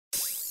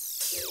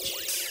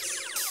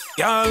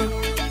Girl,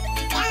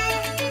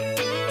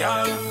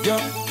 girl,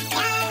 girl,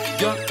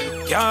 girl,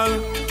 girl,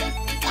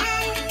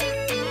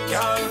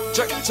 girl.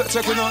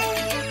 Check it out.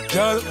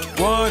 Girl,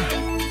 one,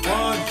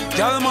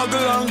 girl,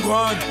 muggle and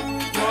one.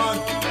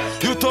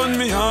 You turn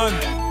me on.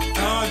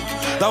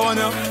 That one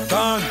you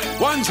gone.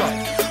 One shot.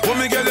 When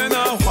me get in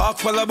a walk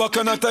for the back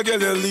and not a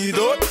girl you lead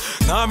out.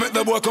 Now make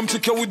the boy come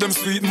check you with them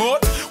sweet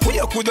mouth. What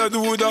you coulda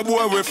do with a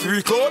boy with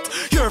freak out?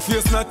 Your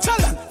face not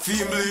talent,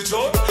 feel bleach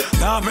out.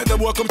 Now make the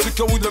boy come check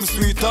you with them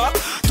sweet talk.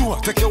 Do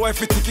take your wife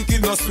to kick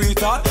it no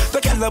sweetheart.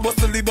 The girl that bust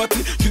the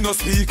liberty, you no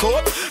speak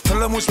out. Tell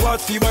them which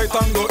part fee bite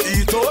and go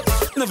eat out.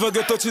 Never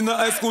get touch in the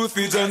high school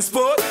feed and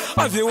sport.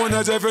 Have you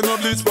wanna drive in no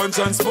bleach punch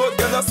and sport?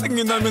 Girl a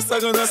singing and me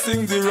song and I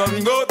sing the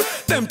wrong note.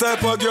 Them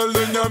type of girl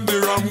they name the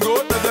wrong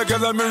goat. Not the girl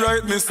that me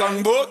write me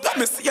song bout. Let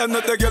me see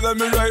another girl that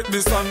me write me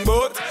song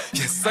bout.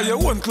 Yes, I your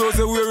one clothes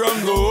they wear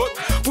and go out.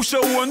 Push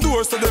your one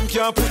door so them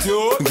can't put you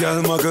out.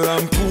 Girl muggle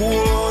and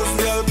pose,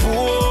 girl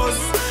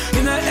pose.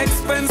 In a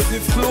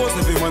expensive clothes,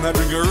 every man I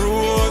bring a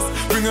rose,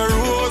 bring a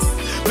rose.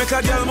 Make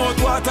a girl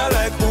mouth water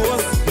like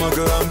pose.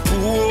 Muggle and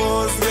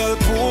pose, girl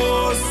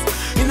pose.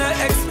 In a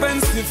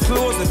expensive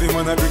clothes, every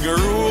man I bring a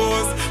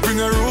rose, bring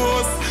a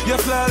rose. You're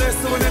flawless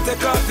when you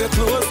take off your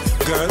clothes.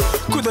 Girl,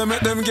 coulda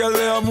make them girl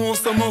there move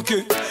some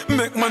monkey.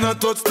 Make man a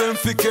touch them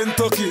fi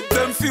Kentucky.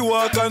 Them fi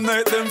walk all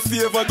night, them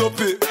favor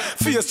dopey.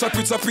 Face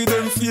choppy,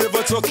 them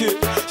favor chucky.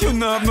 You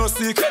nah have no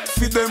secret,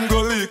 fi them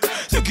go leak.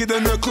 You give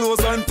them your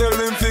clothes and tell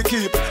them fi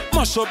keep.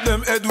 Mash up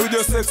them head with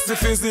your sexy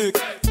physique.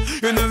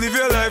 You know live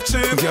your life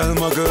cheap. Girl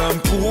muggle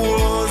and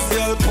pose,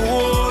 girl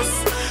pose.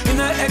 In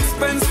a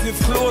expensive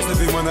clothes,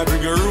 every man I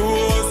bring a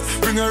rose,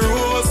 bring a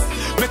rose.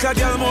 Make a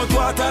girl mouth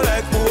water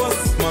like pose.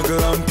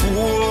 Muggle and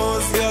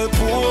pose, girl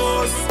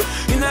pose.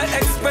 In a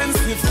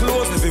expensive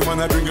clothes, every man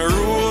I bring a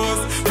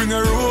rose, bring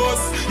a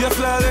rose. You're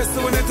flawless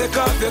when you take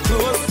off your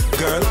clothes.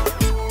 Girl,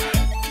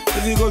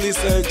 if you go this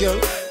side, girl.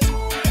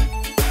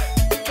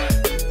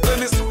 Let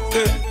me see,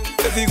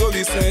 if you go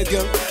this side,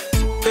 girl.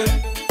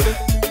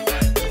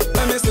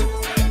 Let me see,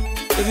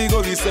 if you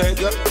go this side,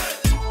 girl.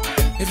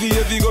 If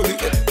you go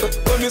this,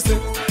 let me see.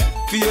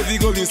 If you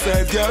go this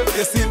side, girl.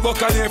 You see it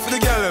back on here for the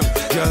girl.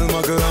 Girl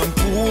muggle and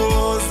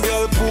pose,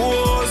 girl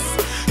pose.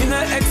 In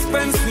a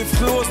expensive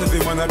clothes, every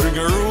man I bring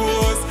a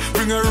rose,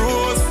 bring a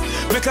rose.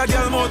 Make a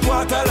girl mouth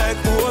water like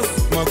pose.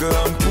 Muggle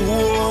and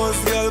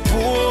pose, girl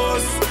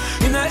pose.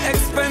 In a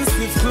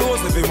expensive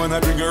clothes, every man I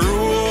bring a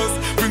rose,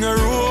 bring a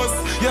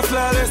rose. You're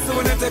flawless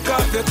when you take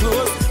off your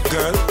clothes,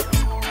 girl.